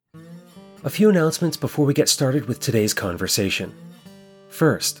A few announcements before we get started with today's conversation.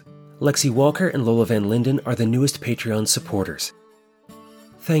 First, Lexi Walker and Lola Van Linden are the newest Patreon supporters.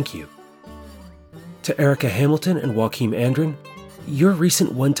 Thank you. To Erica Hamilton and Joaquim Andrin, your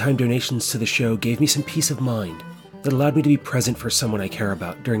recent one-time donations to the show gave me some peace of mind that allowed me to be present for someone I care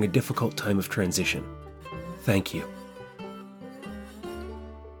about during a difficult time of transition. Thank you.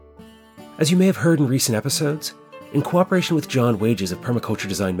 As you may have heard in recent episodes, in cooperation with John Wages of Permaculture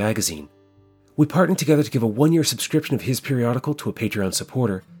Design magazine, we partnered together to give a one-year subscription of his periodical to a Patreon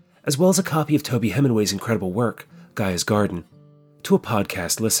supporter, as well as a copy of Toby Hemingway's incredible work, Gaia's Garden, to a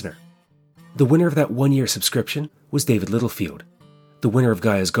podcast listener. The winner of that one-year subscription was David Littlefield. The winner of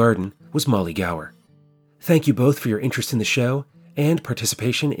Gaia's Garden was Molly Gower. Thank you both for your interest in the show and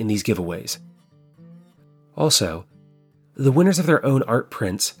participation in these giveaways. Also, the winners of their own art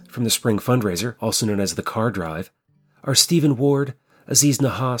prints from the spring fundraiser, also known as the Car Drive, are Stephen Ward, Aziz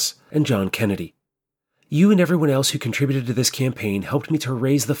Nahas, and John Kennedy. You and everyone else who contributed to this campaign helped me to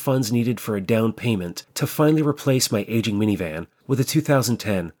raise the funds needed for a down payment to finally replace my aging minivan with a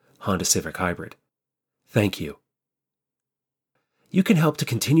 2010 Honda Civic Hybrid. Thank you. You can help to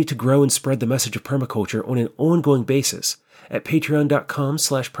continue to grow and spread the message of permaculture on an ongoing basis at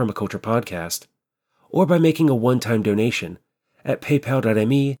patreon.com/permaculturepodcast or by making a one-time donation at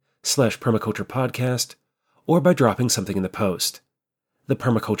paypal.me/permaculturepodcast or by dropping something in the post. The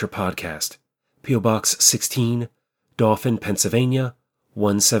Permaculture Podcast, P.O. Box 16, Dauphin, Pennsylvania,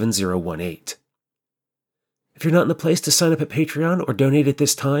 17018. If you're not in a place to sign up at Patreon or donate at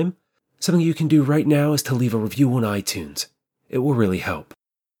this time, something you can do right now is to leave a review on iTunes. It will really help.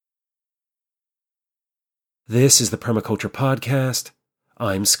 This is the Permaculture Podcast.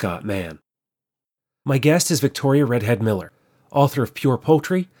 I'm Scott Mann. My guest is Victoria Redhed Miller, author of Pure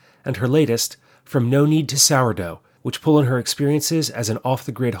Poultry and her latest, From No Need to Sourdough, which pull on her experiences as an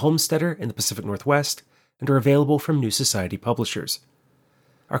off-the-grid homesteader in the Pacific Northwest and are available from New Society Publishers.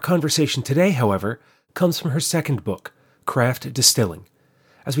 Our conversation today, however, comes from her second book, Craft Distilling,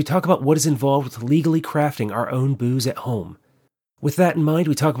 as we talk about what is involved with legally crafting our own booze at home. With that in mind,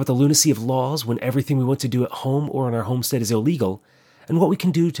 we talk about the lunacy of laws when everything we want to do at home or on our homestead is illegal, and what we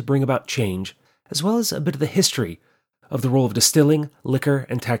can do to bring about change, as well as a bit of the history of the role of distilling, liquor,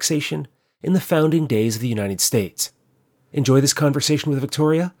 and taxation in the founding days of the United States. Enjoy this conversation with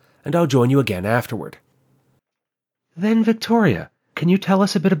Victoria, and I'll join you again afterward. Then, Victoria, can you tell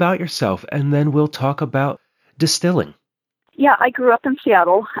us a bit about yourself, and then we'll talk about distilling? Yeah, I grew up in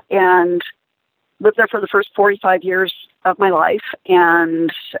Seattle and lived there for the first 45 years of my life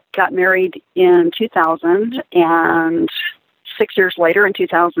and got married in 2000. And 6 years later, in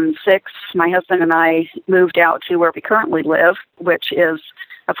 2006, my husband and I moved out to where we currently live, which is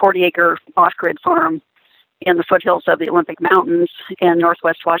a 40-acre off-grid farm in the foothills of the Olympic Mountains in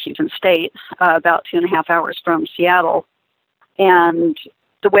northwest Washington State, about 2.5 hours from Seattle. And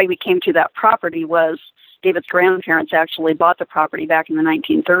the way we came to that property was David's grandparents actually bought the property back in the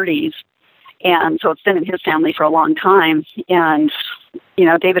 1930s. And so it's been in his family for a long time. And, you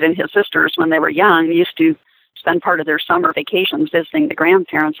know, David and his sisters, when they were young, used to spend part of their summer vacations visiting the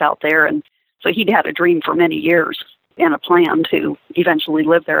grandparents out there. And so he'd had a dream for many years and a plan to eventually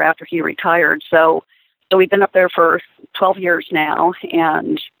live there after he retired. So we've been up there for 12 years now.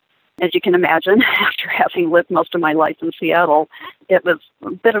 And as you can imagine, after having lived most of my life in Seattle, it was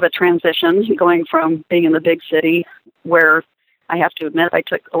a bit of a transition going from being in the big city where I have to admit I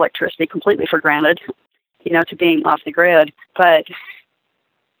took electricity completely for granted, you know, to being off the grid. But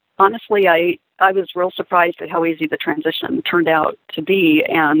honestly, I was real surprised at how easy the transition turned out to be.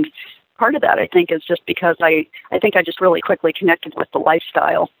 And part of that, I think, is just because I think I just really quickly connected with the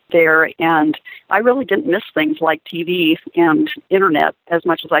lifestyle there. And I really didn't miss things like TV and internet as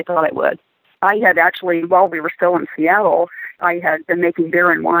much as I thought I would. I had actually, while we were still in Seattle, I had been making beer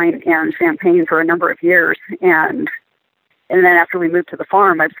and wine and champagne for a number of years. And then after we moved to the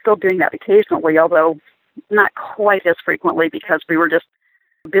farm, I was still doing that occasionally, although not quite as frequently because we were just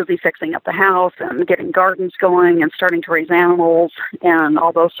busy fixing up the house and getting gardens going and starting to raise animals and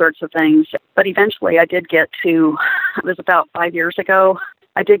all those sorts of things. But eventually I did get to, it was about 5 years ago,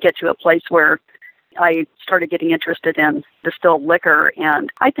 I did get to a place where I started getting interested in distilled liquor.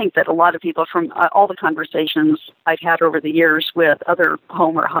 And I think that a lot of people from all the conversations I've had over the years with other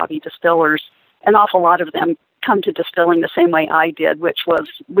home or hobby distillers, an awful lot of them come to distilling the same way I did, which was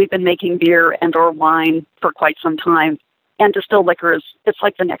we've been making beer and or wine for quite some time. And distilled liquor it's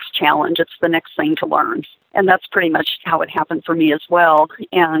like the next challenge. It's the next thing to learn. And that's pretty much how it happened for me as well.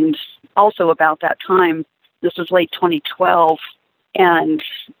 And also about that time, this was late 2012, And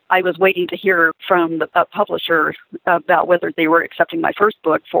I was waiting to hear from a publisher about whether they were accepting my first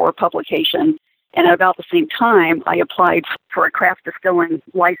book for publication. And at about the same time, I applied for a craft distilling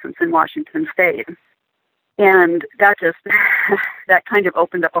license in Washington State. And that just, that kind of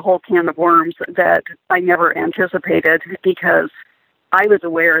opened up a whole can of worms that I never anticipated, because I was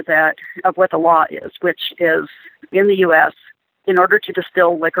aware that of what the law is, which is in the U.S., in order to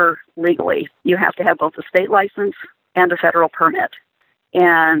distill liquor legally, you have to have both a state license and a federal permit.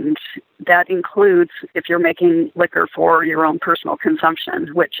 And that includes if you're making liquor for your own personal consumption,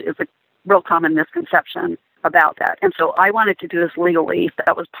 which is a real common misconception about that. And so I wanted to do this legally.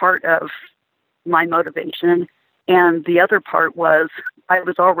 That was part of my motivation. And the other part was I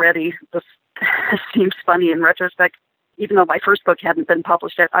was already, this seems funny in retrospect, even though my first book hadn't been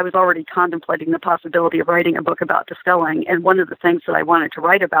published yet, I was already contemplating the possibility of writing a book about distilling. And one of the things that I wanted to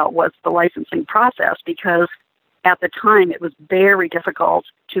write about was the licensing process, because at the time it was very difficult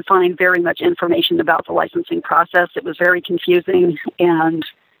to find very much information about the licensing process. It was very confusing and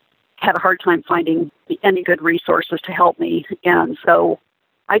had a hard time finding any good resources to help me. And so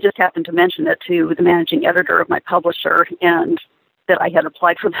I just happened to mention it to the managing editor of my publisher, and that I had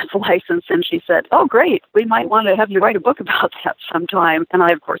applied for this license, and she said, "Oh, great, we might want to have you write a book about that sometime." And I,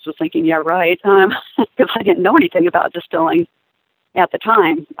 of course, was thinking, yeah, right, because I didn't know anything about distilling at the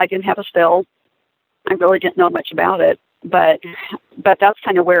time. I didn't have a still. I really didn't know much about it, but that's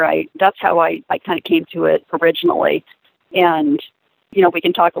kind of that's how I kind of came to it originally. And, we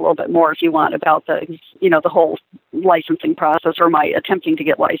can talk a little bit more if you want about the whole licensing process, or my attempting to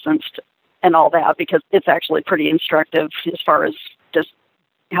get licensed and all that, because it's actually pretty instructive as far as just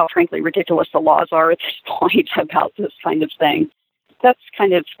how frankly ridiculous the laws are at this point about this kind of thing. That's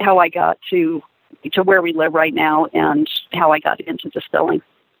kind of how I got to where we live right now and how I got into distilling.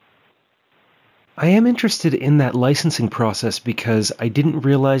 I am interested in that licensing process because I didn't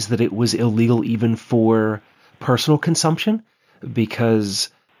realize that it was illegal even for personal consumption, because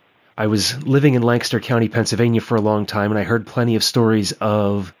I was living in Lancaster County, Pennsylvania for a long time, and I heard plenty of stories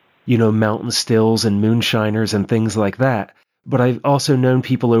of, mountain stills and moonshiners and things like that. But I've also known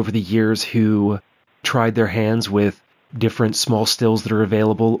people over the years who tried their hands with different small stills that are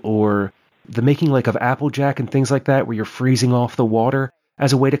available, or the making of Applejack and things like that, where you're freezing off the water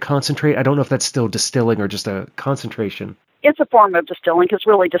as a way to concentrate. I don't know if that's still distilling or just a concentration. It's a form of distilling, because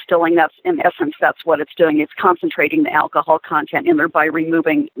really distilling, that's in essence, that's what it's doing. It's concentrating the alcohol content in there by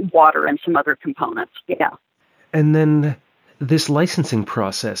removing water and some other components. Yeah. And then this licensing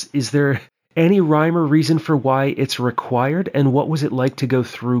process, is there any rhyme or reason for why it's required? And what was it like to go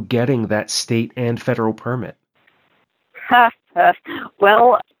through getting that state and federal permit?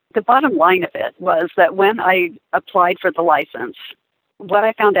 Well, the bottom line of it was that when I applied for the license, what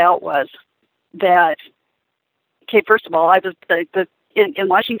I found out was that, okay, first of all, I was in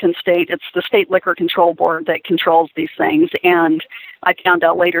Washington State, it's the State Liquor Control Board that controls these things, and I found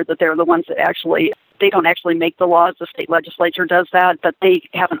out later that they're the ones that they don't actually make the laws. The state legislature does that, but they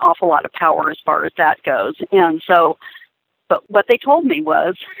have an awful lot of power as far as that goes. And so, but what they told me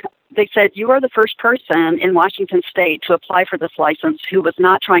was, they said, "You are the first person in Washington State to apply for this license who was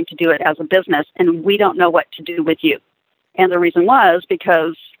not trying to do it as a business, and we don't know what to do with you." And the reason was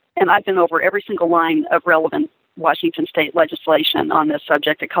because, and I've been over every single line of relevant Washington State legislation on this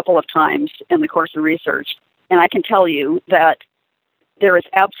subject a couple of times in the course of research, and I can tell you that there is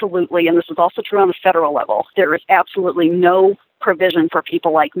absolutely, and this is also true on the federal level, there is absolutely no provision for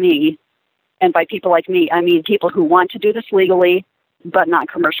people like me. And by people like me, I mean people who want to do this legally, but not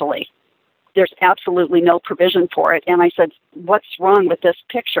commercially. There's absolutely no provision for it. And I said, what's wrong with this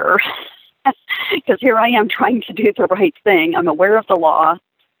picture? Because here I am trying to do the right thing. I'm aware of the law,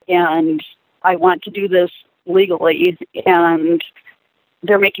 and I want to do this legally, and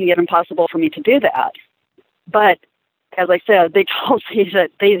they're making it impossible for me to do that. But as I said, they told me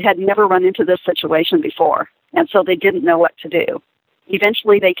that they had never run into this situation before, and so they didn't know what to do.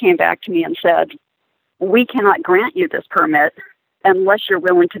 Eventually, they came back to me and said, "We cannot grant you this permit unless you're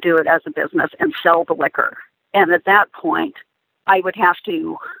willing to do it as a business and sell the liquor." And at that point, I would have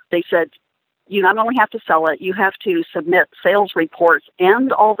to, they said, you not only have to sell it, you have to submit sales reports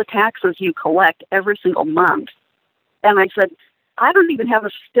and all the taxes you collect every single month. And I said, I don't even have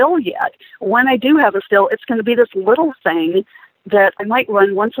a still yet. When I do have a still, it's going to be this little thing that I might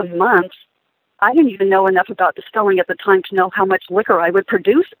run once a month. I didn't even know enough about distilling at the time to know how much liquor I would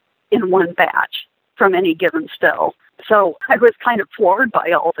produce in one batch from any given still. So I was kind of floored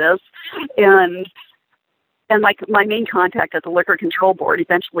by all this. And my main contact at the Liquor Control Board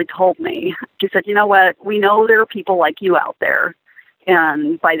eventually told me, she said, "You know what, we know there are people like you out there."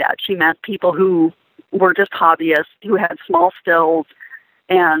 And by that, she meant people who were just hobbyists who had small stills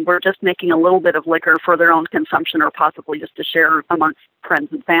and were just making a little bit of liquor for their own consumption or possibly just to share amongst friends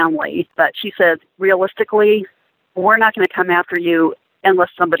and family. But she said, realistically, we're not going to come after you unless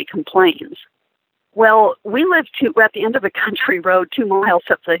somebody complains. Well, we live at the end of a country road 2 miles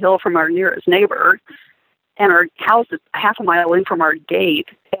up the hill from our nearest neighbor, and our house is half a mile in from our gate,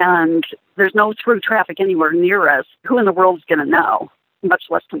 and there's no through traffic anywhere near us. Who in the world is going to know, much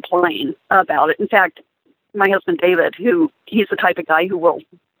less complain about it? In fact, my husband, David, he's the type of guy who will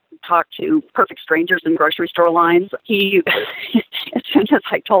talk to perfect strangers in grocery store lines. He, as soon as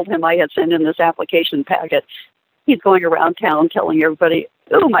I told him I had sent in this application packet, he's going around town telling everybody,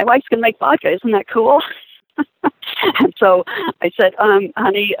 "Oh, my wife's going to make vodka. Isn't that cool?" And so I said,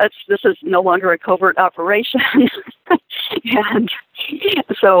 honey, this is no longer a covert operation. And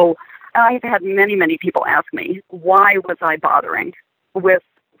so I've had many, many people ask me, why was I bothering with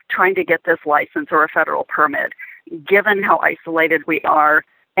trying to get this license or a federal permit, given how isolated we are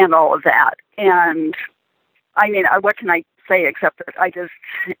and all of that? And I mean, what can I say except that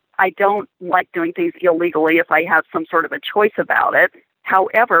I don't like doing things illegally if I have some sort of a choice about it.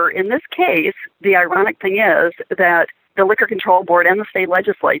 However, in this case, the ironic thing is that the Liquor Control Board and the state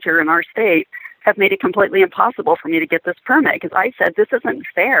legislature in our state have made it completely impossible for me to get this permit, because I said, this isn't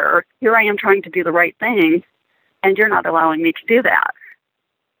fair. Here I am trying to do the right thing, and you're not allowing me to do that.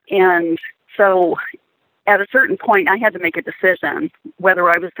 And so at a certain point, I had to make a decision whether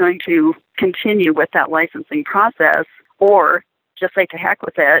I was going to continue with that licensing process or just say to heck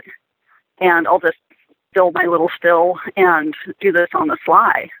with it, and I'll just build my little still and do this on the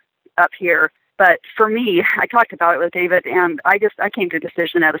sly up here. But for me, I talked about it with David, and I came to a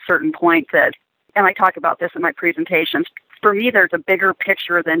decision at a certain point that, and I talk about this in my presentations, for me there's a bigger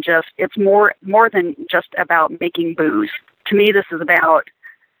picture than just, it's more than just about making booze. To me, this is about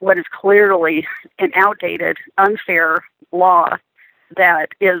what is clearly an outdated, unfair law that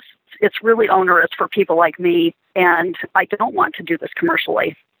it's really onerous for people like me, and I don't want to do this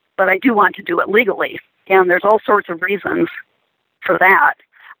commercially, but I do want to do it legally. And there's all sorts of reasons for that,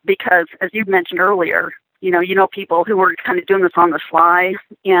 because as you mentioned earlier, you know people who were kind of doing this on the fly,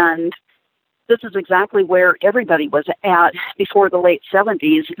 and this is exactly where everybody was at before the late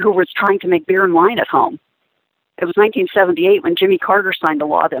 70s, who was trying to make beer and wine at home. It was 1978 when Jimmy Carter signed a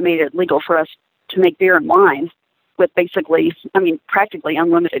law that made it legal for us to make beer and wine with practically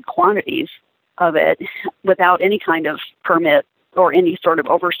unlimited quantities of it without any kind of permit or any sort of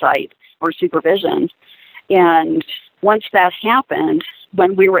oversight or supervision. And once that happened,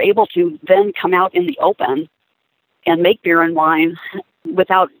 when we were able to then come out in the open and make beer and wine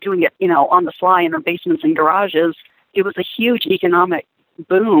without doing it, on the fly in our basements and garages, it was a huge economic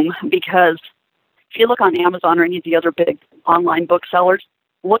boom, because if you look on Amazon or any of the other big online booksellers,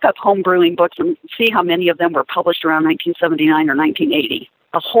 look up home brewing books and see how many of them were published around 1979 or 1980.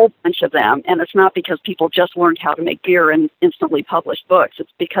 A whole bunch of them. And it's not because people just learned how to make beer and instantly published books.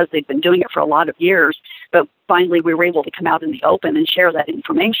 It's because they've been doing it for a lot of years. But finally, we were able to come out in the open and share that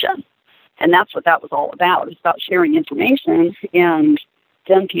information. And that's what that was all about. It's about sharing information. And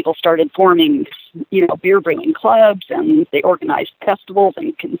then people started forming, beer brewing clubs, and they organized festivals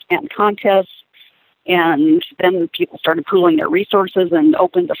and contests. And then people started pooling their resources and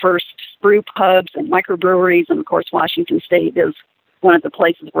opened the first brew pubs and microbreweries. And of course, Washington State is one of the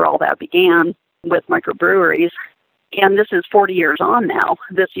places where all that began with microbreweries. And this is 40 years on now.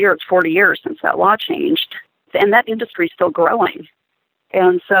 This year it's 40 years since that law changed. And that industry is still growing.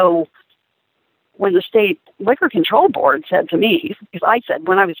 And so when the State Liquor Control Board said to me, because I said,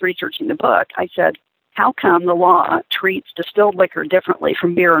 when I was researching the book, I said, how come the law treats distilled liquor differently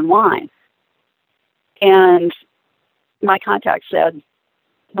from beer and wine? And my contact said,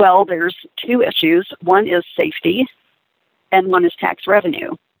 well, there's two issues. One is safety, and one is tax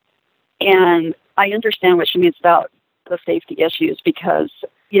revenue. And I understand what she means about the safety issues, because,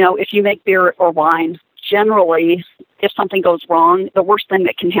 if you make beer or wine, generally, if something goes wrong, the worst thing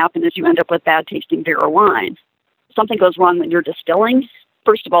that can happen is you end up with bad tasting beer or wine. If something goes wrong when you're distilling,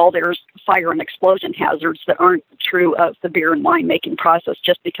 first of all, there's fire and explosion hazards that aren't true of the beer and wine making process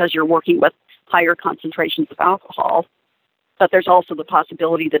just because you're working with higher concentrations of alcohol. But there's also the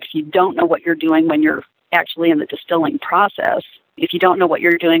possibility that if you don't know what you're doing when you're actually in the distilling process, if you don't know what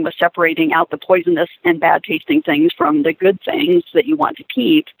you're doing with separating out the poisonous and bad tasting things from the good things that you want to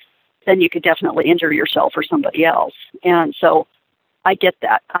keep, then you could definitely injure yourself or somebody else. And so I get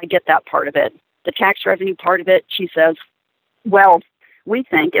that. I get that part of it. The tax revenue part of it, she says, well, we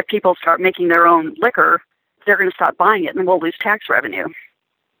think if people start making their own liquor, they're going to stop buying it and we'll lose tax revenue.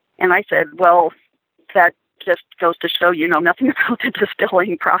 And I said, well, that just goes to show you know nothing about the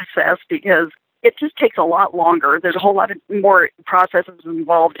distilling process, because it just takes a lot longer. There's a whole lot of more processes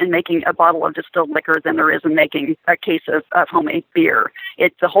involved in making a bottle of distilled liquor than there is in making a case of homemade beer.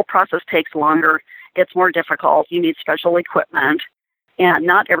 The whole process takes longer. It's more difficult. You need special equipment, and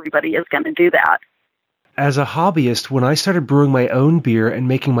not everybody is going to do that. As a hobbyist, when I started brewing my own beer and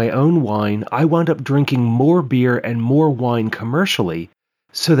making my own wine, I wound up drinking more beer and more wine commercially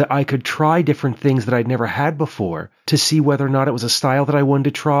so that I could try different things that I'd never had before to see whether or not it was a style that I wanted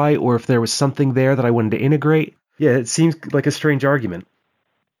to try or if there was something there that I wanted to integrate. Yeah, it seems like a strange argument.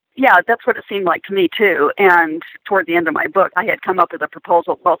 Yeah, that's what it seemed like to me, too. And toward the end of my book, I had come up with a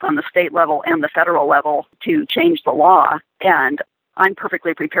proposal both on the state level and the federal level to change the law. And I'm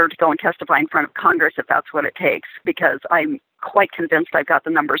perfectly prepared to go and testify in front of Congress if that's what it takes, because I'm quite convinced I've got the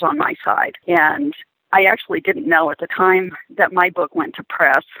numbers on my side. And I actually didn't know at the time that my book went to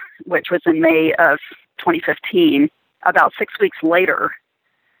press, which was in May of 2015. About 6 weeks later,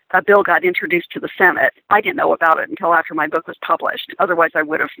 a bill got introduced to the Senate. I didn't know about it until after my book was published. Otherwise, I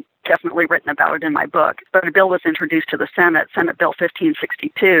would have definitely written about it in my book. But a bill was introduced to the Senate, Senate Bill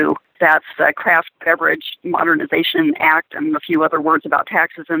 1562. That's the Craft Beverage Modernization Act and a few other words about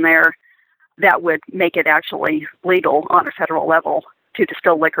taxes in there that would make it actually legal on a federal level to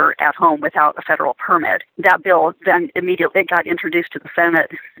distill liquor at home without a federal permit. That bill then immediately got introduced to the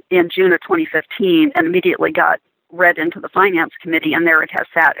Senate in June of 2015 and immediately got read into the Finance Committee, and there it has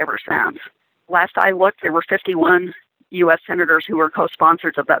sat ever since. Last I looked, there were 51 U.S. senators who were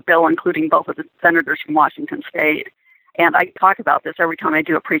co-sponsors of that bill, including both of the senators from Washington State. And I talk about this every time I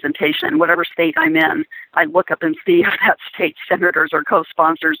do a presentation. Whatever state I'm in, I look up and see if that state's senators are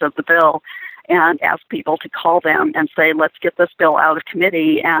co-sponsors of the bill and ask people to call them and say, let's get this bill out of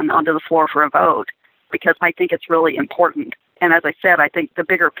committee and onto the floor for a vote, because I think it's really important. And as I said, I think the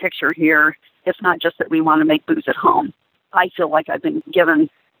bigger picture here, it's not just that we want to make booze at home. I feel like I've been given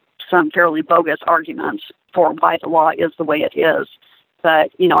some fairly bogus arguments for why the law is the way it is.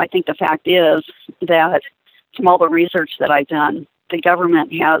 But, I think the fact is that from all the research that I've done, the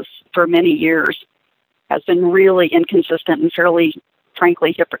government has, for many years, has been really inconsistent and fairly,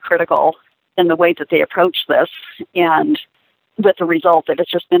 frankly, hypocritical in the way that they approach this, and with the result that it's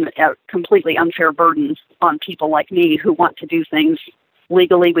just been a completely unfair burden on people like me who want to do things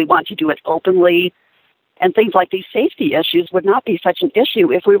legally. We want to do it openly, and things like these safety issues would not be such an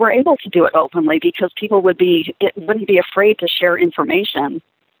issue if we were able to do it openly, because people wouldn't be afraid to share information,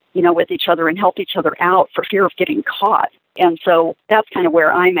 with each other and help each other out for fear of getting caught. And so that's kind of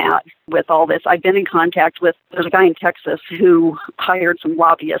where I'm at with all this. I've been in contact there's a guy in Texas who hired some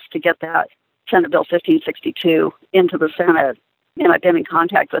lobbyists to get that Senate Bill 1562 into the Senate. And I've been in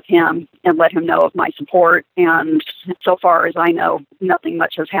contact with him and let him know of my support. And so far as I know, nothing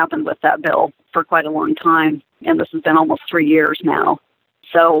much has happened with that bill for quite a long time. And this has been almost 3 years now.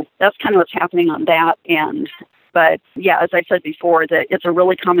 So that's kind of what's happening on that end. But yeah, as I said before, that it's a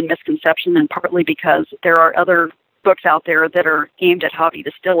really common misconception, and partly because there are other books out there that are aimed at hobby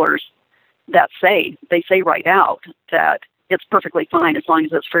distillers that say right out that it's perfectly fine as long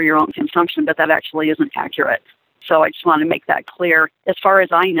as it's for your own consumption, but that actually isn't accurate. So I just want to make that clear. As far as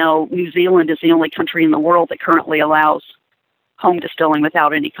I know, New Zealand is the only country in the world that currently allows home distilling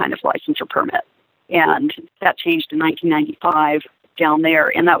without any kind of license or permit. And that changed in 1995 down there.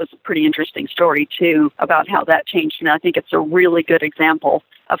 And that was a pretty interesting story, too, about how that changed. And I think it's a really good example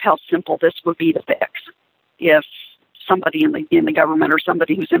of how simple this would be to fix if somebody in the government or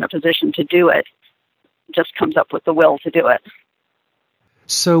somebody who's in a position to do it just comes up with the will to do it.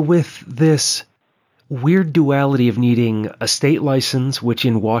 So with this weird duality of needing a state license, which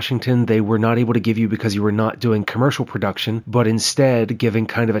in Washington they were not able to give you because you were not doing commercial production, but instead giving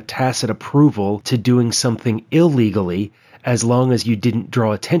kind of a tacit approval to doing something illegally as long as you didn't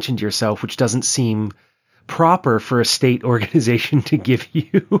draw attention to yourself, which doesn't seem proper for a state organization to give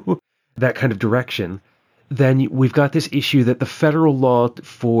you that kind of direction. Then we've got this issue that the federal law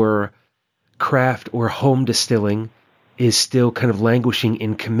for craft or home distilling is still kind of languishing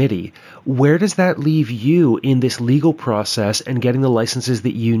in committee. Where does that leave you in this legal process and getting the licenses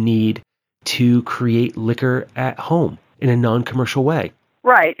that you need to create liquor at home in a non-commercial way?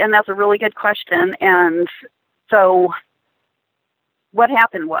 Right, and that's a really good question. And so what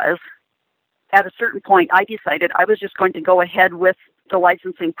happened was, at a certain point, I decided I was just going to go ahead with the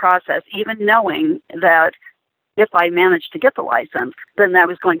licensing process, even knowing that if I managed to get the license, then that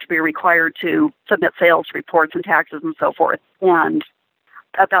was going to be required to submit sales reports and taxes and so forth. And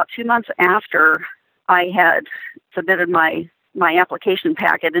about 2 months after I had submitted my application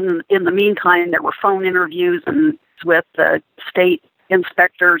packet, in the meantime, there were phone interviews and with the state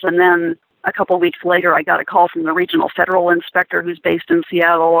inspectors. And then a couple of weeks later, I got a call from the regional federal inspector who's based in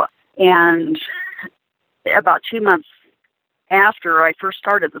Seattle. And about 2 months after I first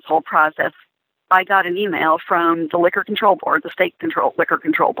started this whole process, I got an email from the Liquor Control Board, the Liquor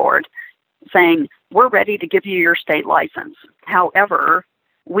Control Board, saying, we're ready to give you your state license. However,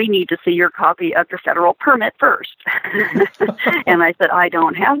 we need to see your copy of your federal permit first. And I said, I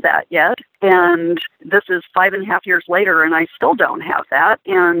don't have that yet. And this is 5.5 years later, and I still don't have that.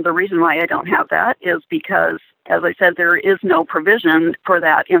 And the reason why I don't have that is because, as I said, there is no provision for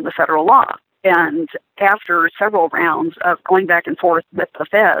that in the federal law. And after several rounds of going back and forth with the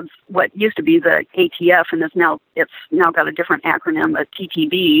feds, what used to be the ATF, and it's now got a different acronym, a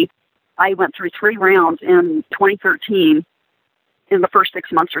TTB, I went through 3 rounds in 2013. In the first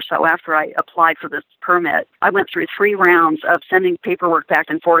 6 months or so after I applied for this permit, I went through 3 rounds of sending paperwork back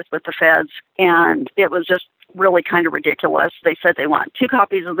and forth with the feds, and it was just really kind of ridiculous. They said they want 2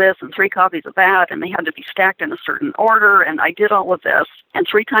 copies of this and 3 copies of that, and they had to be stacked in a certain order, and I did all of this. And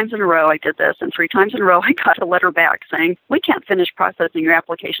 3 times in a row I did this, and 3 times in a row I got a letter back saying, we can't finish processing your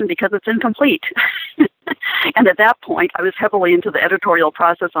application because it's incomplete. And at that point, I was heavily into the editorial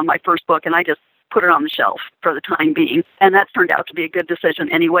process on my first book, and I just put it on the shelf for the time being. And that turned out to be a good decision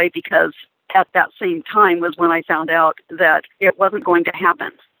anyway, because at that same time was when I found out that it wasn't going to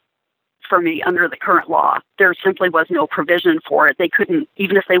happen for me under the current law. There simply was no provision for it. They couldn't,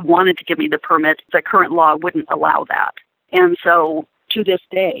 even if they wanted to give me the permit, the current law wouldn't allow that. And so to this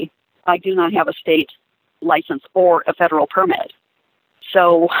day, I do not have a state license or a federal permit.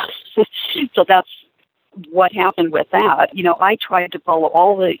 So, so that's what happened with that. I tried to follow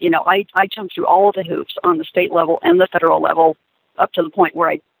all the, I jumped through all of the hoops on the state level and the federal level up to the point where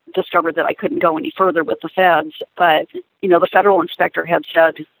I discovered that I couldn't go any further with the feds. But, the federal inspector had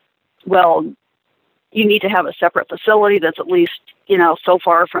said, well, you need to have a separate facility that's at least, so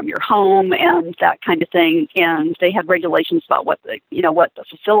far from your home and that kind of thing. And they had regulations about what the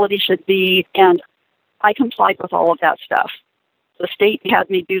facility should be. And I complied with all of that stuff. The state had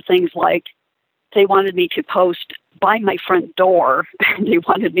me do things like, they wanted me to post by my front door. They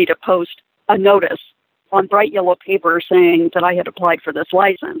wanted me to post a notice on bright yellow paper saying that I had applied for this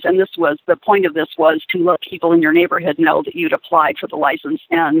license. And the point of this was to let people in your neighborhood know that you'd applied for the license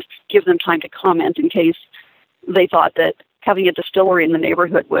and give them time to comment in case they thought that having a distillery in the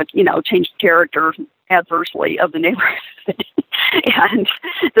neighborhood would, change the character adversely of the neighborhood. And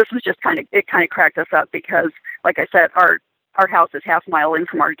this was just it kind of cracked us up because, like I said, our house is half a mile in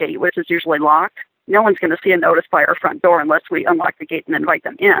from our gate, which is usually locked. No one's going to see a notice by our front door unless we unlock the gate and invite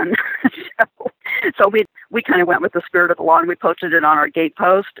them in. So we kind of went with the spirit of the law, and we posted it on our gate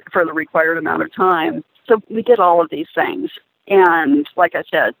post for the required amount of time. So we did all of these things. And like I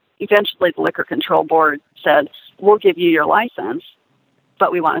said, eventually the Liquor Control Board said, we'll give you your license,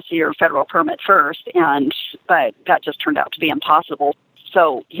 but we want to see your federal permit first. But that just turned out to be impossible.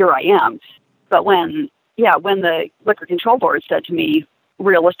 So here I am. But when the Liquor Control Board said to me,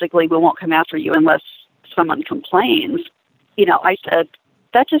 realistically, we won't come after you unless someone complains, I said,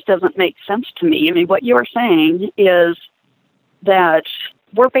 that just doesn't make sense to me. I mean, what you are saying is that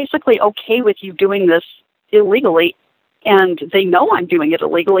we're basically okay with you doing this illegally, and they know I'm doing it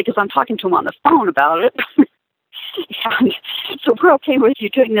illegally because I'm talking to them on the phone about it. And so we're okay with you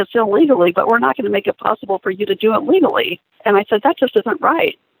doing this illegally, but we're not going to make it possible for you to do it legally. And I said, that just isn't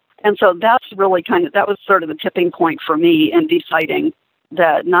right. And so that's really that was sort of the tipping point for me in deciding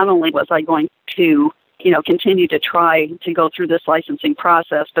that not only was I going to, continue to try to go through this licensing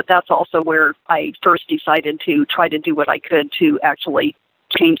process, but that's also where I first decided to try to do what I could to actually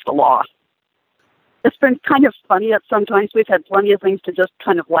change the law. It's been kind of funny that sometimes we've had plenty of things to just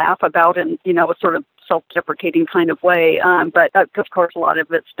kind of laugh about in, a sort of self-deprecating kind of way. But of course, a lot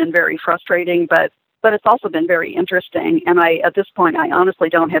of it's been very frustrating, but it's also been very interesting. And at this point, I honestly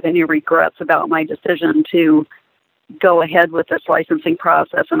don't have any regrets about my decision to go ahead with this licensing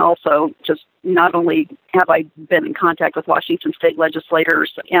process. And also just not only have I been in contact with Washington state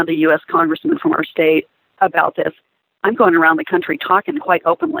legislators and the U.S. congressman from our state about this, I'm going around the country talking quite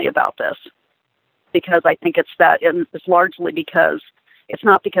openly about this because I think it's largely because it's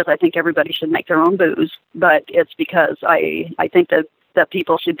not because I think everybody should make their own booze, but it's because I think that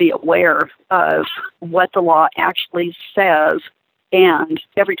people should be aware of what the law actually says. And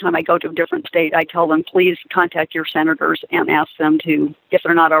every time I go to a different state, I tell them, please contact your senators and ask them to, if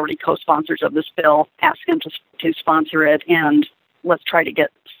they're not already co-sponsors of this bill, ask them to sponsor it. And let's try to get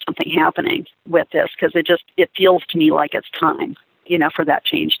something happening with this because it feels to me like it's time, for that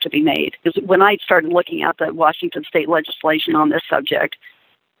change to be made. Because when I started looking at the Washington state legislation on this subject,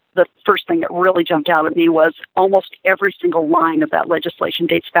 the first thing that really jumped out at me was almost every single line of that legislation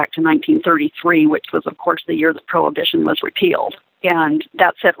dates back to 1933, which was, of course, the year that Prohibition was repealed. And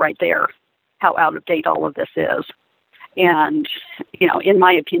that's it right there, how out of date all of this is. And, in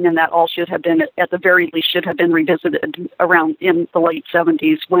my opinion, that all should have been, at the very least, should have been revisited around in the late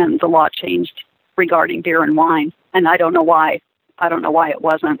 70s when the law changed regarding beer and wine. And I don't know why. I don't know why it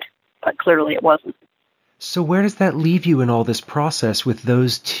wasn't, but clearly it wasn't. So where does that leave you in all this process with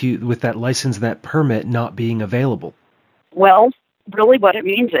those two, with that license and that permit not being available? Well, really what it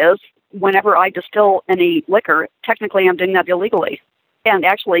means is whenever I distill any liquor, technically I'm doing that illegally. And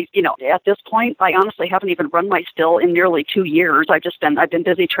actually, at this point, I honestly haven't even run my still in nearly 2 years. I've been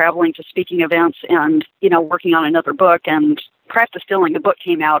busy traveling to speaking events and, working on another book. And Craft Distilling, the book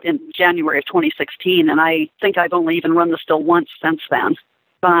came out in January of 2016, and I think I've only even run the still once since then.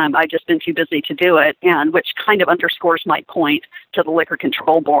 I've just been too busy to do it, and which kind of underscores my point to the Liquor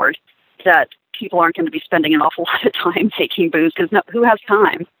Control Board that people aren't going to be spending an awful lot of time taking booze because who has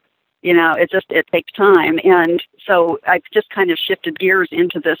time? It takes time. And so I've just kind of shifted gears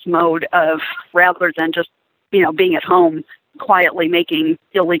into this mode of, rather than just, being at home quietly making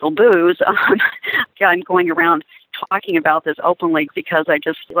illegal booze, I'm going around talking about this openly because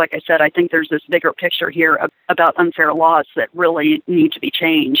like I said, I think there's this bigger picture here about unfair laws that really need to be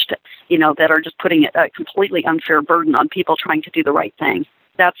changed, that are just putting a completely unfair burden on people trying to do the right thing.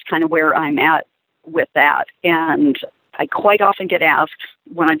 That's kind of where I'm at with that. And I quite often get asked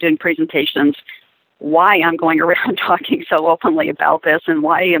when I'm doing presentations why I'm going around talking so openly about this and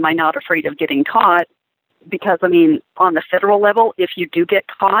why am I not afraid of getting caught? Because, on the federal level, if you do get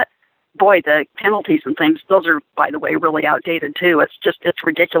caught, boy, the penalties and things, those are, by the way, really outdated too. It's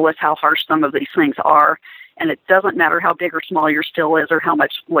ridiculous how harsh some of these things are. And it doesn't matter how big or small your still is or how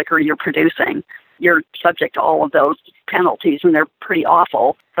much liquor you're producing. You're subject to all of those penalties, and they're pretty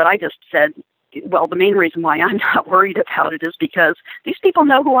awful. But I just said, well, the main reason why I'm not worried about it is because these people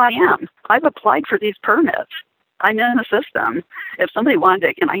know who I am. I've applied for these permits. I'm in the system. If somebody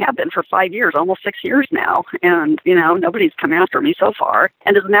wanted to, and I have been for 5 years, almost 6 years now, and, nobody's come after me so far.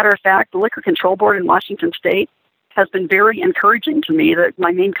 And as a matter of fact, the Liquor Control Board in Washington State has been very encouraging to me. That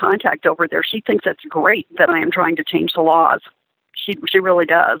my main contact over there, she thinks it's great that I am trying to change the laws. She really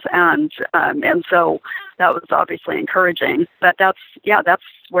does. And so that was obviously encouraging. But that's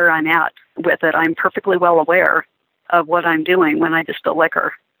where I'm at with it. I'm perfectly well aware of what I'm doing when I distill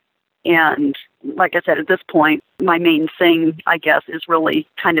liquor. And like I said, at this point, my main thing, I guess, is really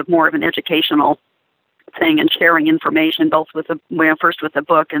kind of more of an educational thing and sharing information, both first with the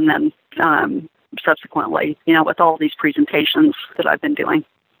book and then subsequently, with all these presentations that I've been doing.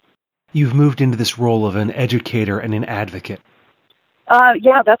 You've moved into this role of an educator and an advocate.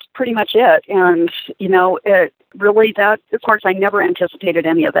 Yeah, that's pretty much it. And, it really, of course, I never anticipated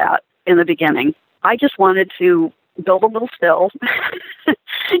any of that in the beginning. I just wanted to build a little still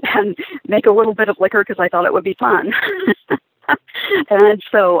and make a little bit of liquor because I thought it would be fun. And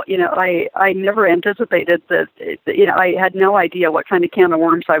so, I never anticipated that, I had no idea what kind of can of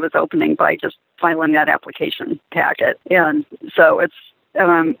worms I was opening by just filing that application packet. And so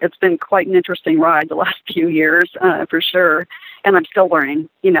it's been quite an interesting ride the last few years, for sure. And I'm still learning,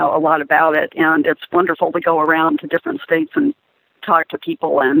 a lot about it. And it's wonderful to go around to different states and talk to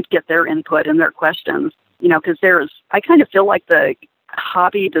people and get their input and their questions, because I kind of feel like the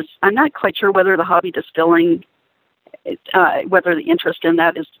hobby, I'm not quite sure whether the hobby distilling, whether the interest in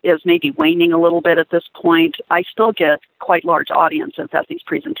that is maybe waning a little bit at this point. I still get quite large audiences at these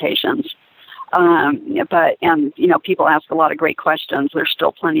presentations. People ask a lot of great questions. There's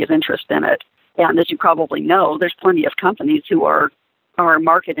still plenty of interest in it. And as you probably know, there's plenty of companies who are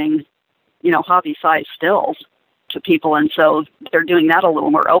marketing, hobby-sized stills to people. And so they're doing that a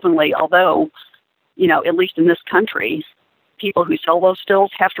little more openly, although, at least in this country, people who sell those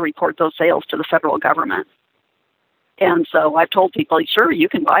stills have to report those sales to the federal government. And so I've told people, sure, you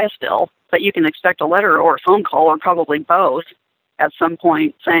can buy a still, but you can expect a letter or a phone call or probably both at some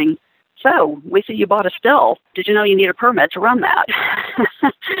point saying, so we see you bought a still. Did you know you need a permit to run that?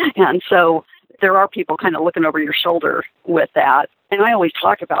 And so there are people kind of looking over your shoulder with that. And I always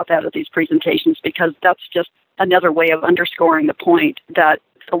talk about that at these presentations because that's just another way of underscoring the point that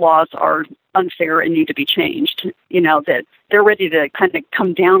the laws are unfair and need to be changed. That they're ready to kind of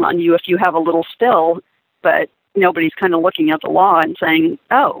come down on you if you have a little still, but nobody's kind of looking at the law and saying,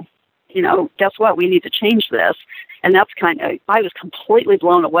 oh, guess what? We need to change this. And that's I was completely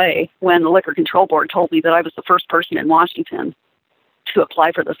blown away when the Liquor Control Board told me that I was the first person in Washington to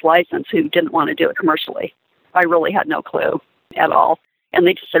apply for this license who didn't want to do it commercially. I really had no clue at all. And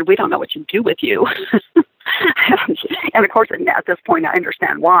they just said, we don't know what to do with you. And of course, at this point, I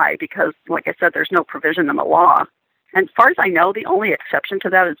understand why, because like I said, there's no provision in the law. And as far as I know, the only exception to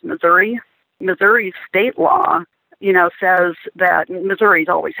that is Missouri. Missouri's state law says that Missouri's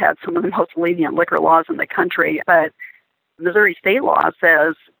always had some of the most lenient liquor laws in the country, but Missouri state law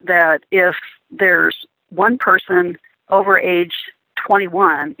says that if there's one person over age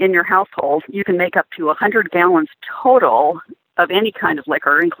 21 in your household, you can make up to 100 gallons total of any kind of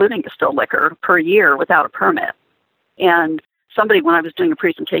liquor, including distilled liquor, per year without a permit. And somebody, when I was doing a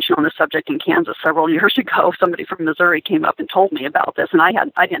presentation on this subject in Kansas several years ago, somebody from Missouri came up and told me about this, and I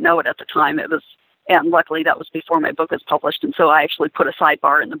didn't know it at the time. And luckily that was before my book was published, and so I actually put a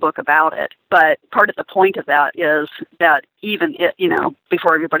sidebar in the book about it. But part of the point of that is that even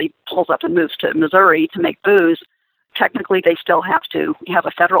before everybody pulls up and moves to Missouri to make booze, technically they still have to have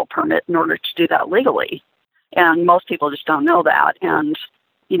a federal permit in order to do that legally. And most people just don't know that, and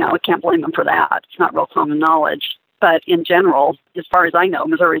I can't blame them for that. It's not real common knowledge. But in general, as far as I know,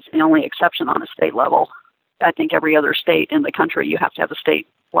 Missouri is the only exception on a state level. I think every other state in the country, you have to have a state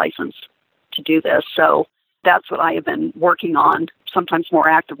license to do this. So that's what I have been working on, sometimes more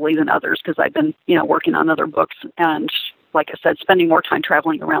actively than others, because I've been, working on other books and, like I said, spending more time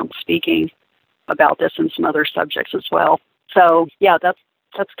traveling around speaking about this and some other subjects as well. So, yeah, that's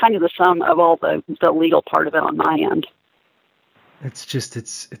kind of the sum of all the legal part of it on my end. It's just,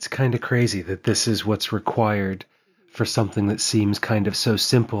 it's kind of crazy that this is what's required for something that seems kind of so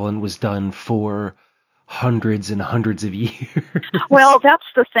simple and was done for hundreds and hundreds of years. Well, that's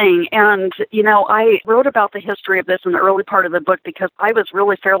the thing. And, I wrote about the history of this in the early part of the book because I was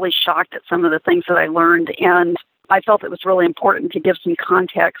really fairly shocked at some of the things that I learned. And I felt it was really important to give some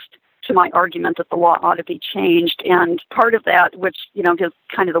context to my argument that the law ought to be changed. And part of that, which, gives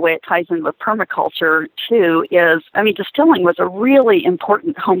kind of the way it ties in with permaculture too, is, distilling was a really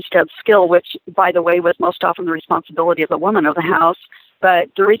important homestead skill, which, by the way, was most often the responsibility of the woman of the house. But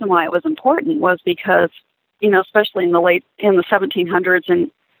the reason why it was important was because, especially in the 1700s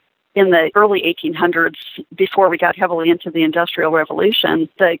and in the early 1800s, before we got heavily into the Industrial Revolution,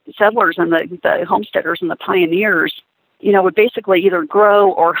 the settlers and the homesteaders and the pioneers, would basically either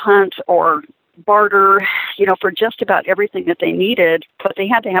grow or hunt or barter, for just about everything that they needed, but they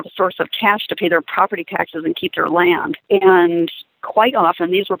had to have a source of cash to pay their property taxes and keep their land. And quite often,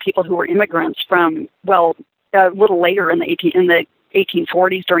 these were people who were immigrants from, a little later in the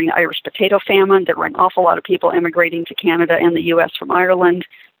 1840s during the Irish potato famine. There were an awful lot of people immigrating to Canada and the U.S. from Ireland.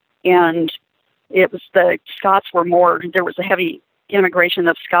 And it was the Scots were there was a heavy immigration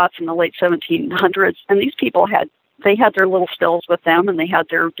of Scots in the late 1700s. And these people had their little stills with them, and they had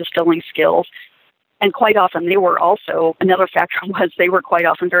their distilling skills. And quite often another factor was they were quite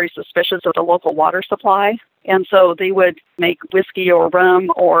often very suspicious of the local water supply. And so they would make whiskey or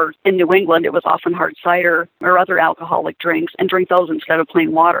rum, or in New England, it was often hard cider or other alcoholic drinks, and drink those instead of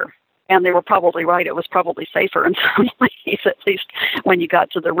plain water. And they were probably right. It was probably safer in some ways, at least when you got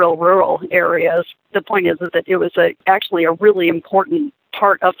to the real rural areas. The point is that it was actually a really important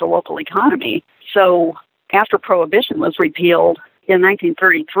part of the local economy. So after Prohibition was repealed in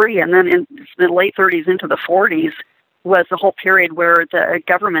 1933, and then in the late 30s into the 40s, was the whole period where the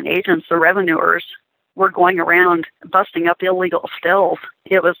government agents, the revenuers, were going around busting up illegal stills.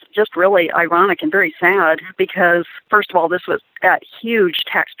 It was just really ironic and very sad because, first of all, this was at huge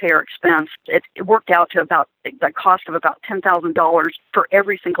taxpayer expense. It worked out to about the cost of about $10,000 for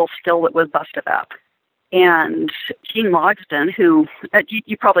every single still that was busted up. And Gene Logsdon, who,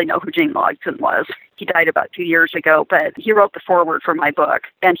 you probably know who Gene Logsdon was. He died about 2 years ago, but he wrote the foreword for my book,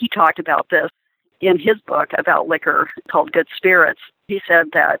 and he talked about this in his book about liquor called Good Spirits. He said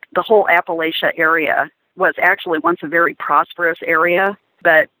that the whole Appalachia area was actually once a very prosperous area,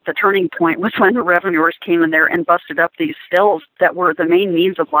 but the turning point was when the revenuers came in there and busted up these stills that were the main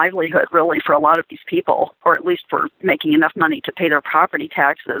means of livelihood, really, for a lot of these people, or at least for making enough money to pay their property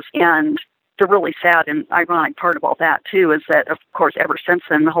taxes. And the really sad and ironic part of all that, too, is that, of course, ever since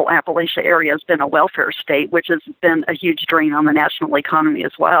then, the whole Appalachia area has been a welfare state, which has been a huge drain on the national economy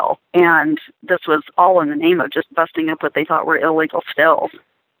as well. And this was all in the name of just busting up what they thought were illegal stills.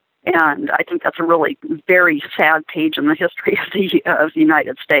 And I think that's a really very sad page in the history of the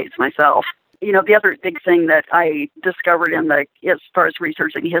United States myself. The other big thing that I discovered as far as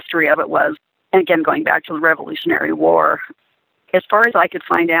researching the history of it was, and again, going back to the Revolutionary War, as far as I could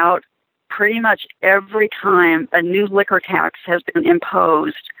find out, pretty much every time a new liquor tax has been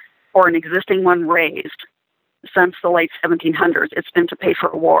imposed or an existing one raised since the late 1700s, it's been to pay for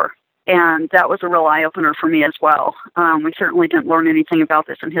a war. And that was a real eye-opener for me as well. We certainly didn't learn anything about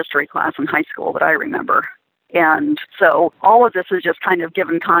this in history class in high school that I remember. And so all of this is just kind of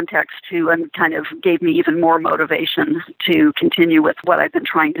given context to and kind of gave me even more motivation to continue with what I've been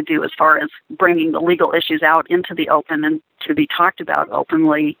trying to do as far as bringing the legal issues out into the open and to be talked about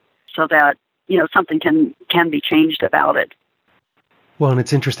openly, so that, something can be changed about it. Well, and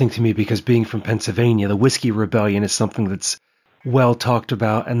it's interesting to me because being from Pennsylvania, the Whiskey Rebellion is something that's well talked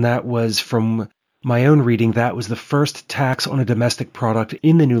about, and that was, from my own reading, that was the first tax on a domestic product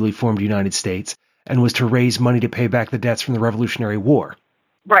in the newly formed United States, and was to raise money to pay back the debts from the Revolutionary War.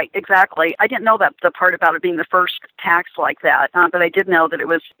 Right, exactly. I didn't know that the part about it being the first tax like that, but I did know that it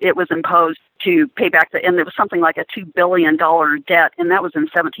was imposed to pay back and it was something like a $2 billion debt, and that was in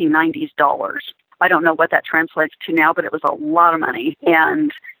 1790s dollars. I don't know what that translates to now, but it was a lot of money.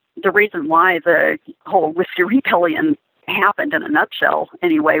 And the reason why the whole Whiskey Rebellion happened, in a nutshell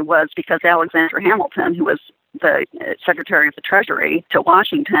anyway, was because Alexander Hamilton, who was the Secretary of the Treasury to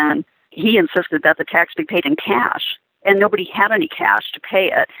Washington, he insisted that the tax be paid in cash. And nobody had any cash to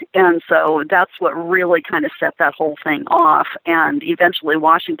pay it. And so that's what really kind of set that whole thing off. And eventually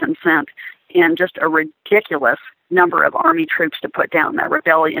Washington sent in just a ridiculous number of army troops to put down that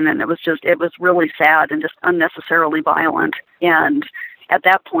rebellion. And it was really sad and just unnecessarily violent. And at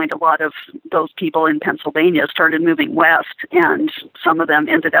that point, a lot of those people in Pennsylvania started moving west, and some of them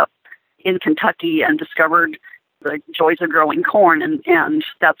ended up in Kentucky and discovered the joys of growing corn. And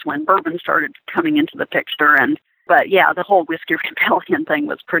that's when bourbon started coming into the picture. But yeah, the whole Whiskey Rebellion thing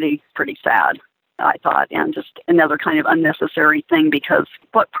was pretty sad, I thought, and just another kind of unnecessary thing, because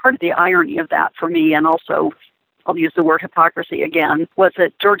what part of the irony of that for me, and also I'll use the word hypocrisy again, was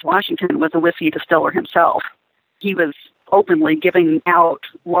that George Washington was a whiskey distiller himself. He was openly giving out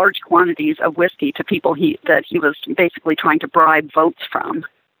large quantities of whiskey to people that he was basically trying to bribe votes from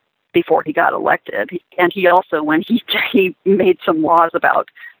before he got elected. And he also, when he made some laws about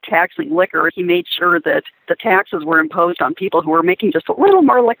taxing liquor, he made sure that the taxes were imposed on people who were making just a little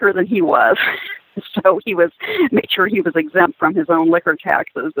more liquor than he was. So made sure he was exempt from his own liquor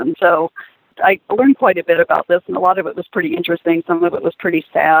taxes. And so I learned quite a bit about this, and a lot of it was pretty interesting. Some of it was pretty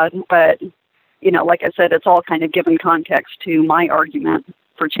sad. But, like I said, it's all kind of given context to my argument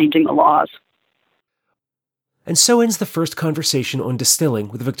for changing the laws. And so ends the first conversation on distilling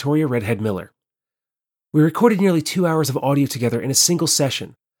with Victoria Redhed Miller. We recorded nearly 2 hours of audio together in a single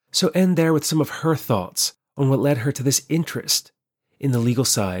session, so end there with some of her thoughts on what led her to this interest in the legal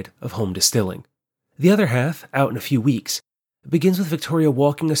side of home distilling. The other half, out in a few weeks, begins with Victoria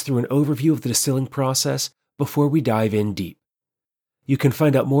walking us through an overview of the distilling process before we dive in deep. You can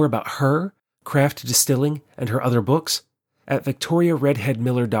find out more about her, craft distilling, and her other books at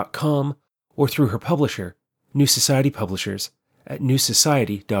victoriaredheadmiller.com or through her publisher, New Society Publishers, at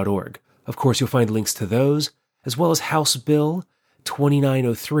newsociety.org. Of course, you'll find links to those, as well as House Bill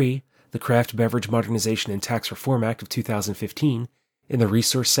 2903, the Craft Beverage Modernization and Tax Reform Act of 2015, in the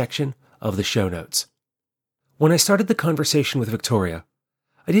resource section of the show notes. When I started the conversation with Victoria,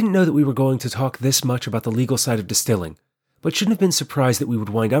 I didn't know that we were going to talk this much about the legal side of distilling, but shouldn't have been surprised that we would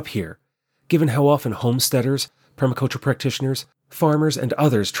wind up here, given how often homesteaders, permaculture practitioners, farmers, and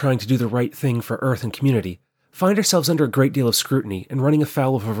others trying to do the right thing for earth and community find ourselves under a great deal of scrutiny and running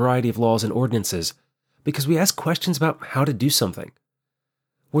afoul of a variety of laws and ordinances because we ask questions about how to do something.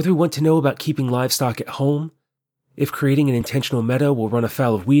 Whether we want to know about keeping livestock at home, if creating an intentional meadow will run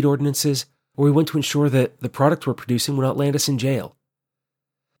afoul of weed ordinances, or we want to ensure that the product we're producing will not land us in jail.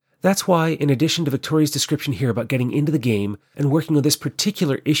 That's why, in addition to Victoria's description here about getting into the game and working on this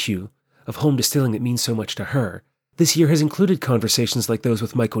particular issue of home distilling that means so much to her, this year has included conversations like those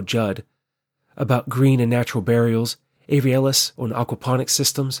with Michael Judd about green and natural burials, Avery Ellis on aquaponics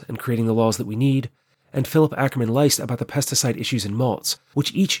systems and creating the laws that we need, and Philip Ackerman-Leist about the pesticide issues in malts,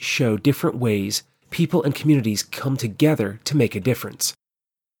 which each show different ways people and communities come together to make a difference.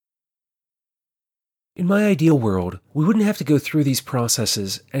 In my ideal world, we wouldn't have to go through these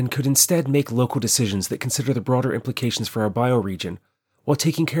processes and could instead make local decisions that consider the broader implications for our bioregion while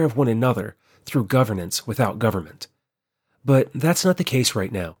taking care of one another through governance without government. But that's not the case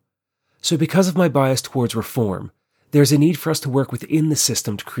right now. So because of my bias towards reform, there's a need for us to work within the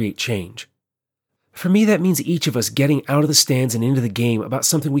system to create change. For me, that means each of us getting out of the stands and into the game about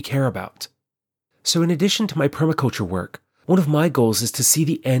something we care about. So in addition to my permaculture work, one of my goals is to see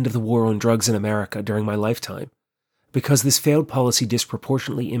the end of the war on drugs in America during my lifetime, because this failed policy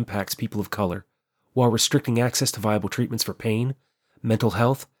disproportionately impacts people of color, while restricting access to viable treatments for pain, mental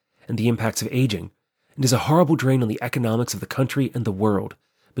health, and the impacts of aging, and is a horrible drain on the economics of the country and the world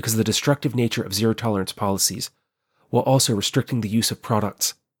because of the destructive nature of zero-tolerance policies, while also restricting the use of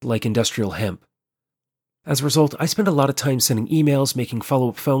products like industrial hemp. As a result, I spend a lot of time sending emails, making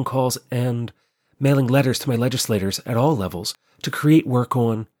follow-up phone calls, and mailing letters to my legislators at all levels to create work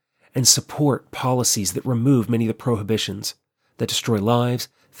on and support policies that remove many of the prohibitions that destroy lives,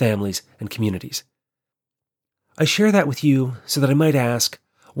 families, and communities. I share that with you so that I might ask,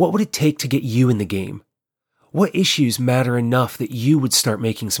 What would it take to get you in the game? What issues matter enough that you would start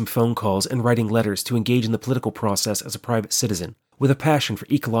making some phone calls and writing letters to engage in the political process as a private citizen, with a passion for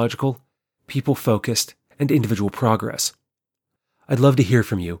ecological, people-focused, and individual progress? I'd love to hear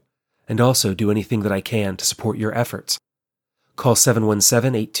from you, and also do anything that I can to support your efforts. Call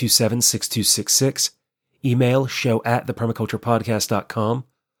 717-827-6266, email show@thepermaculturepodcast.com,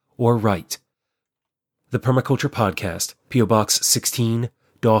 or write. The Permaculture Podcast, P.O. Box 16,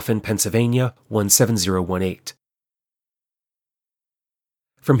 Dauphin, Pennsylvania 17018.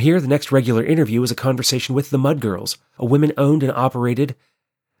 From here, the next regular interview is a conversation with the Mud Girls, a women-owned and operated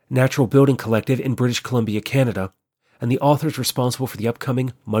natural building collective in British Columbia, Canada, and the authors responsible for the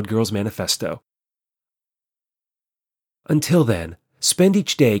upcoming Mud Girls Manifesto. Until then, spend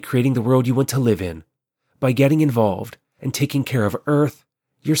each day creating the world you want to live in by getting involved and taking care of Earth,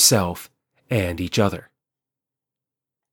 yourself, and each other.